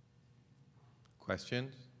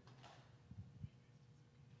 Questions?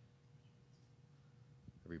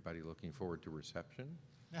 Everybody looking forward to reception?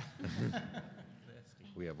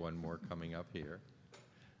 We have one more coming up here.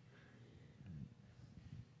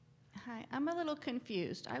 Hi, I'm a little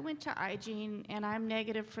confused. I went to iGene, and I'm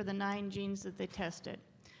negative for the 9 genes that they tested.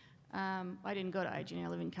 I didn't go to iGene, I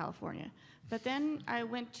live in California. But then I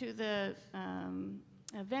went to the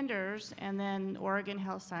vendors, and then Oregon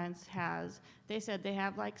Health Science they said they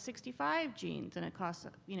have like 65 genes, and it costs,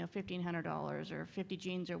 $1,500 or 50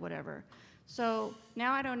 genes or whatever. So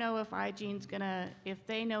now I don't know if iGene's if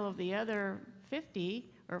they know of the other 50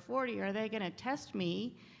 or 40, are they gonna test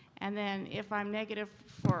me? And then if I'm negative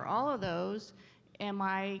for all of those,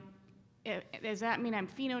 does that mean I'm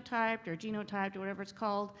phenotyped or genotyped or whatever it's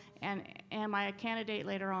called? And am I a candidate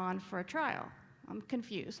later on for a trial? I'm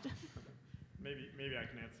confused. Maybe I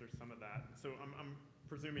can answer some of that. So I'm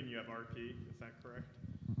presuming you have RP, is that correct?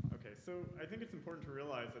 Okay, so I think it's important to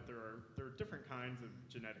realize that there are different kinds of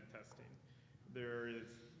genetic testing. There is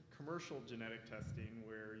commercial genetic testing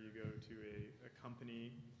where you go to a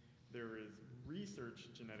company. There is research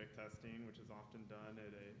genetic testing, which is often done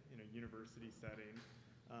in a university setting.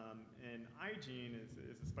 And iGene is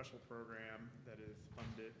a special program that is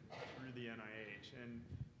funded through the NIH. And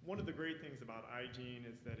one of the great things about iGene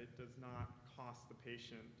is that it does not cost the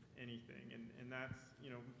patient anything. And that's,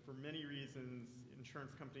 for many reasons,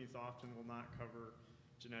 insurance companies often will not cover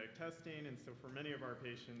genetic testing. And so for many of our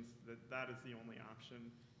patients, that is the only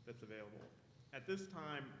option that's available. At this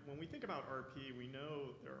time, when we think about RP, we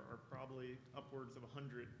know there are probably upwards of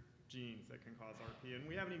 100 genes that can cause RP, and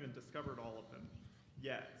we haven't even discovered all of them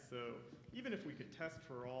yet. So even if we could test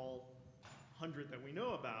for all 100 that we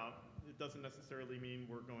know about, it doesn't necessarily mean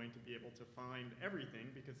we're going to be able to find everything,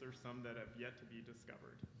 because there's some that have yet to be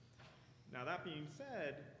discovered. Now that being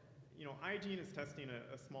said, iGene is testing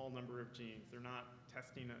a small number of genes. They're not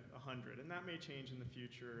testing 100, and that may change in the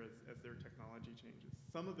future as their technology changes.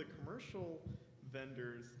 Some of the commercial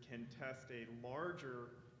vendors can test a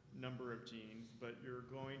larger number of genes, but you're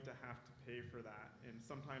going to have to pay for that. And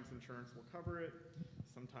sometimes insurance will cover it,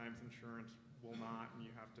 sometimes insurance will not, and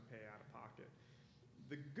you have to pay out of pocket.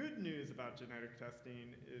 The good news about genetic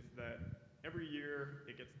testing is that every year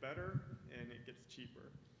it gets better and it gets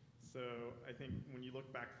cheaper. So I think when you look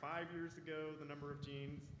back 5 years ago, the number of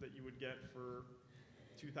genes that you would get for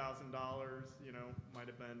 $2,000, might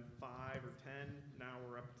have been 5 or 10. Now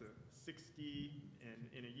we're up to 60, and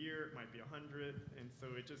in a year it might be 100, and so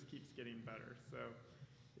it just keeps getting better. So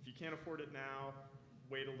if you can't afford it now,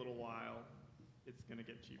 wait a little while. It's going to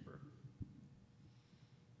get cheaper.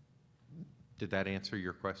 Did that answer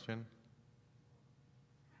your question?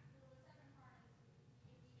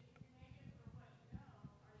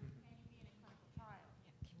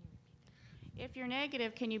 If you're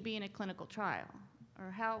negative, can you be in a clinical trial?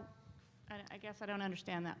 Or how, I guess I don't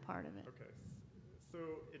understand that part of it. Okay, so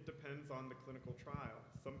it depends on the clinical trial.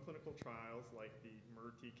 Some clinical trials, like the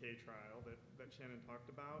MERTK trial that Shannon talked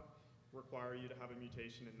about, require you to have a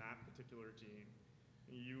mutation in that particular gene.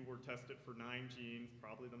 You were tested for 9 genes,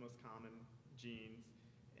 probably the most common genes,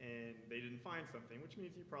 and they didn't find something, which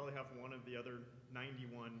means you probably have one of the other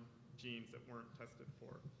 91 genes that weren't tested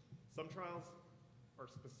for. Some trials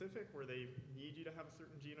are specific where they need you to have a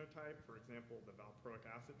certain genotype. For example, the valproic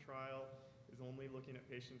acid trial is only looking at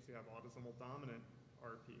patients who have autosomal dominant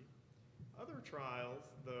RP. Other trials,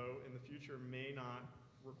 though, in the future may not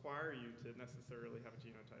require you to necessarily have a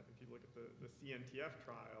genotype. If you look at the CNTF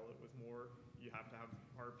trial, it was more you have to have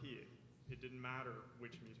RP. It didn't matter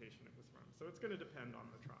which mutation it was from. So it's going to depend on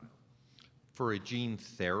the trial. For a gene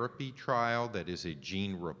therapy trial that is a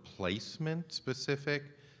gene replacement specific,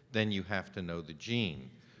 then you have to know the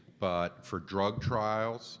gene. But for drug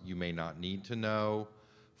trials, you may not need to know.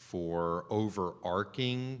 For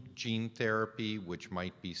overarching gene therapy, which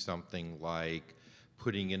might be something like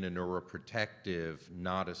putting in a neuroprotective,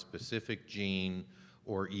 not a specific gene,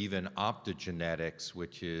 or even optogenetics,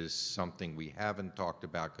 which is something we haven't talked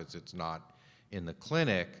about because it's not in the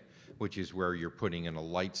clinic, which is where you're putting in a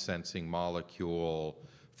light-sensing molecule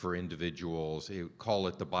for individuals. Call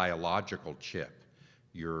it the biological chip.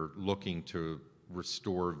 You're looking to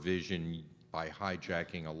restore vision by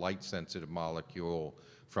hijacking a light-sensitive molecule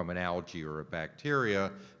from an algae or a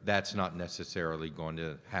bacteria. That's not necessarily going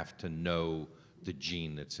to have to know the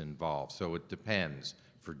gene that's involved. So it depends.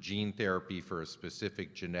 For gene therapy for a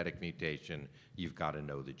specific genetic mutation, you've got to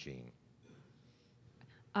know the gene.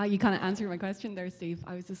 You kind of answered my question there, Steve.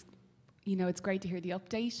 I was just, it's great to hear the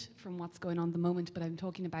update from what's going on at the moment, but I'm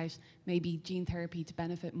talking about maybe gene therapy to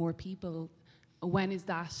benefit more people. When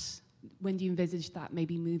do you envisage that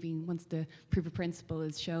maybe moving once the proof of principle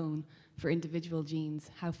is shown for individual genes?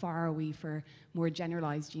 How far are we for more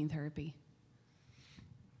generalized gene therapy?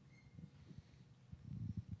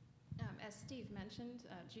 As Steve mentioned,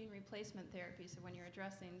 gene replacement therapy, so when you're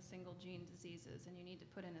addressing single gene diseases and you need to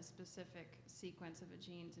put in a specific sequence of a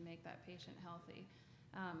gene to make that patient healthy,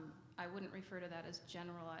 I wouldn't refer to that as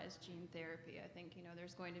generalized gene therapy. I think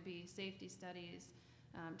there's going to be safety studies,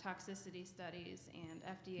 toxicity studies, and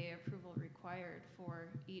FDA approval required for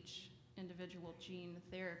each individual gene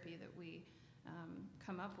therapy that we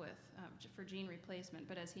come up with for gene replacement.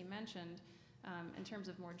 But as he mentioned, in terms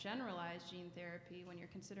of more generalized gene therapy, when you're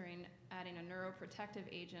considering adding a neuroprotective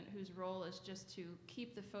agent whose role is just to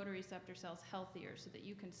keep the photoreceptor cells healthier so that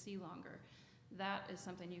you can see longer, that is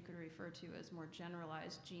something you could refer to as more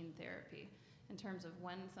generalized gene therapy. In terms of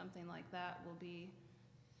when something like that will be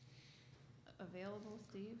available,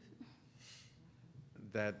 Steve?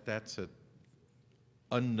 That's a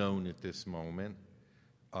unknown at this moment.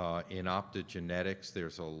 In optogenetics,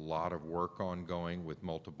 there's a lot of work ongoing with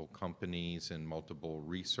multiple companies and multiple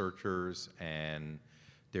researchers, and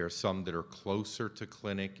there are some that are closer to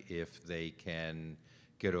clinic if they can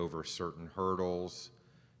get over certain hurdles.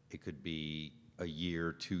 It could be a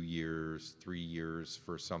year, 2 years, 3 years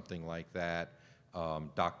for something like that.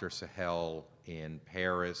 Dr. Sahel in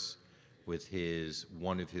Paris, with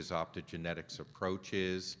one of his optogenetics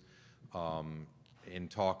approaches, in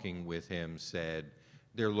talking with him, said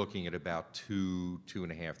they're looking at about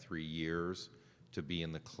 2.5, 3 years to be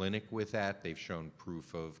in the clinic with that. They've shown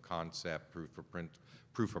proof of concept,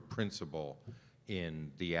 proof of principle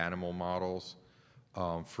in the animal models.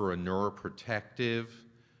 For a neuroprotective,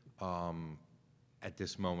 at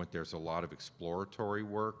this moment there's a lot of exploratory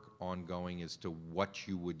work ongoing as to what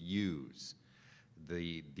you would use.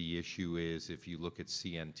 The issue is, if you look at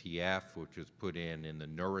CNTF, which was put in the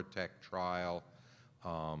Neurotech trial,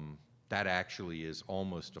 that actually is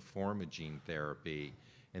almost a form of gene therapy,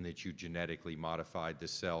 in that you genetically modified the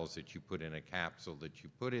cells that you put in a capsule that you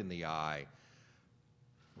put in the eye.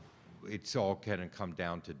 It's all going to come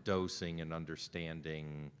down to dosing and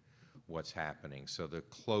understanding what's happening. So the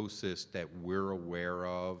closest that we're aware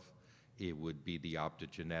of, it would be the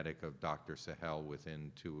optogenetic of Dr. Sahel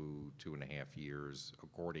within 2.5 years,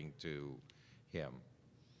 according to him.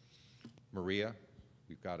 Maria,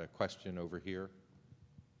 we've got a question over here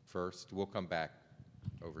first. We'll come back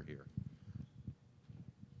over here.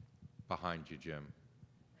 Behind you, Jim.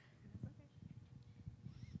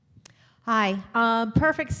 Hi.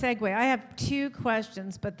 Perfect segue. I have 2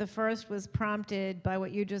 questions, but the first was prompted by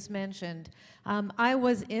what you just mentioned. I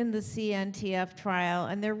was in the CNTF trial,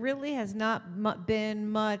 and there really has not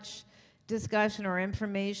been much discussion or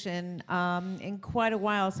information in quite a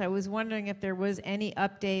while, so I was wondering if there was any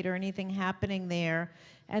update or anything happening there.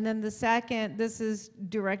 And then the second, this is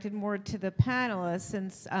directed more to the panelists,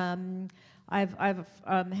 since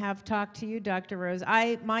have talked to you, Dr. Rose.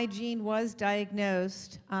 My gene was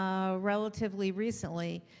diagnosed relatively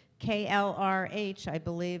recently, KLRH, I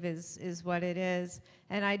believe is what it is.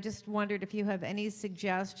 And I just wondered if you have any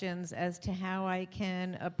suggestions as to how I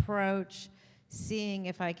can approach seeing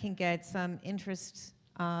if I can get some interest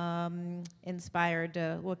inspired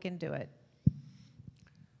to look into it.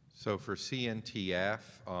 So for CNTF,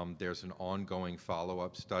 there's an ongoing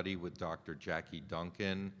follow-up study with Dr. Jackie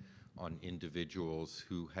Duncan on individuals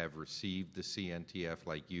who have received the CNTF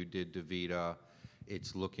like you did, Davida.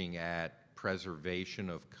 It's looking at preservation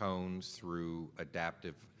of cones through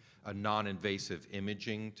a non-invasive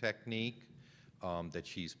imaging technique that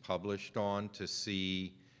she's published on to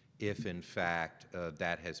see if, in fact,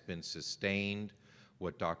 that has been sustained.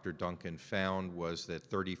 What Dr. Duncan found was that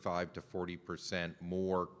 35 to 40%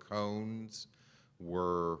 more cones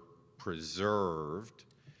were preserved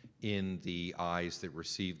in the eyes that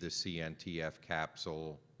received the CNTF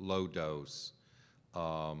capsule low dose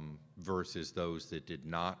versus those that did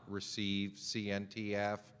not receive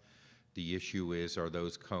CNTF. The issue is, are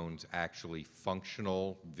those cones actually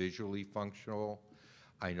functional, visually functional?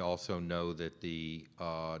 I also know that the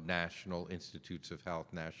National Institutes of Health,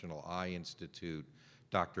 National Eye Institute,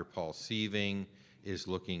 Dr. Paul Sieving is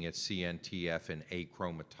looking at CNTF and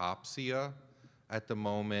achromatopsia at the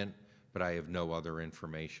moment, but I have no other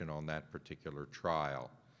information on that particular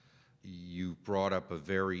trial. You brought up a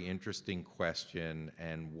very interesting question,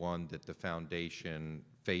 and one that the foundation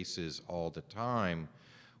faces all the time,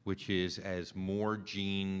 which is as more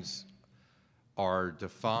genes are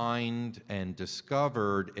defined and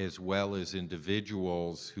discovered, as well as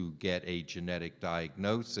individuals who get a genetic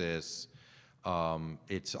diagnosis,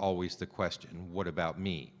 it's always the question, what about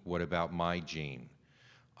me? What about my gene?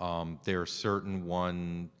 There are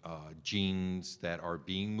certain genes that are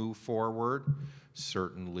being moved forward.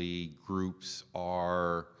 Certainly groups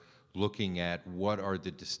are looking at what are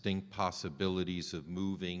the distinct possibilities of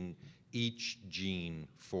moving each gene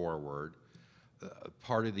forward.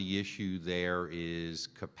 Part of the issue there is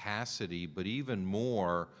capacity, but even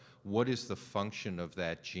more, what is the function of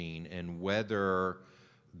that gene, and whether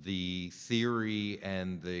the theory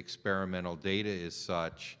and the experimental data is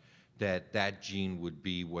such that that gene would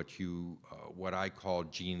be what I call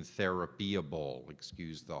gene therapyable,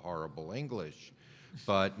 excuse the horrible English,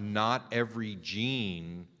 but not every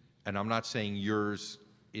gene, and I'm not saying yours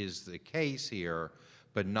is the case here,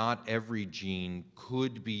 but not every gene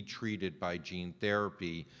could be treated by gene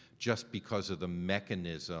therapy just because of the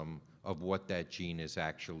mechanism of what that gene is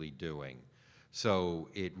actually doing. So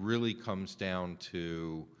it really comes down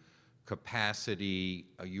to capacity.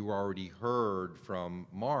 You already heard from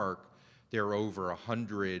Mark, there are over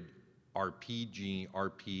 100 RDD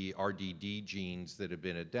genes that have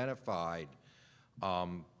been identified.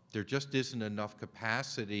 There just isn't enough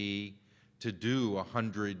capacity to do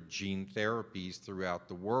 100 gene therapies throughout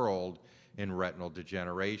the world in retinal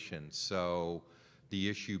degeneration. So the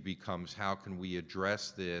issue becomes, how can we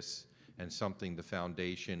address this? And something the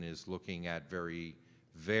foundation is looking at very,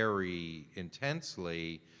 very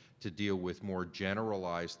intensely, to deal with more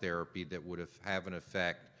generalized therapy that would have an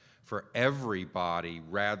effect for everybody,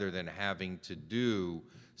 rather than having to do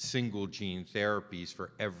single gene therapies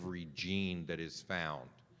for every gene that is found.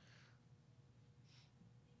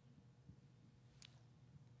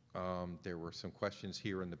 There were some questions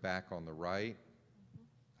here in the back on the right.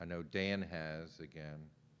 I know Dan has again.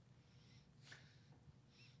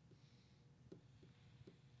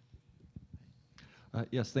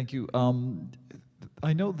 Yes, thank you.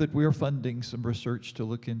 I know that we're funding some research to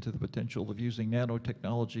look into the potential of using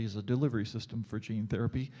nanotechnology as a delivery system for gene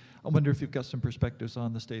therapy. I wonder if you've got some perspectives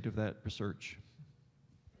on the state of that research.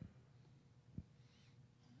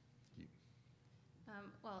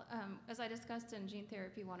 As I discussed in Gene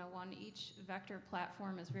Therapy 101, each vector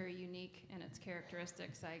platform is very unique in its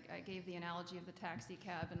characteristics. I gave the analogy of the taxi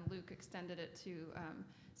cab, and Luke extended it to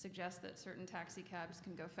suggest that certain taxi cabs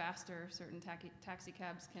can go faster, certain taxi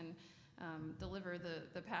cabs can deliver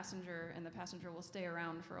the passenger, and the passenger will stay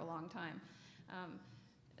around for a long time.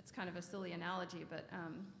 It's kind of a silly analogy, but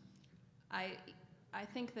I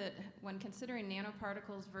think that when considering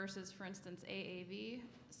nanoparticles versus, for instance, AAV,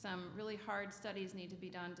 some really hard studies need to be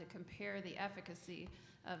done to compare the efficacy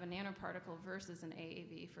of a nanoparticle versus an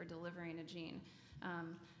AAV for delivering a gene.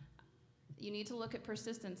 You need to look at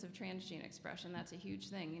persistence of transgene expression. That's a huge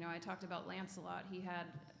thing. You know, I talked about Lancelot. He had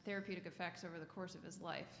therapeutic effects over the course of his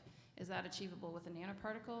life. Is that achievable with a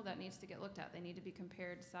nanoparticle? That needs to get looked at. They need to be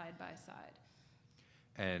compared side by side.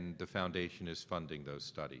 And the foundation is funding those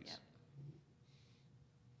studies. Yep.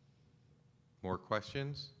 More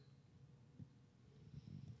questions?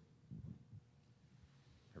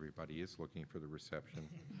 Everybody is looking for the reception.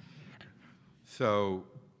 So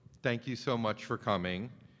thank you so much for coming.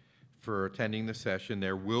 for attending the session.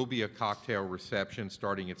 There will be a cocktail reception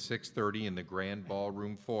starting at 6:30 in the Grand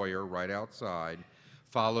Ballroom foyer right outside,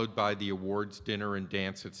 followed by the awards dinner and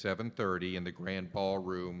dance at 7:30 in the Grand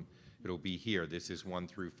Ballroom. It'll be here. This is 1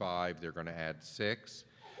 through 5. They're going to add 6.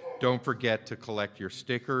 Don't forget to collect your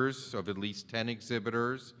stickers of at least 10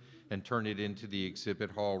 exhibitors and turn it into the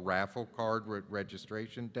exhibit hall raffle card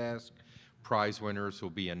registration desk. Prize winners will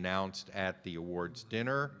be announced at the awards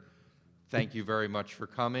dinner. Thank you very much for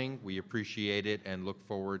coming. We appreciate it and look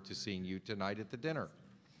forward to seeing you tonight at the dinner.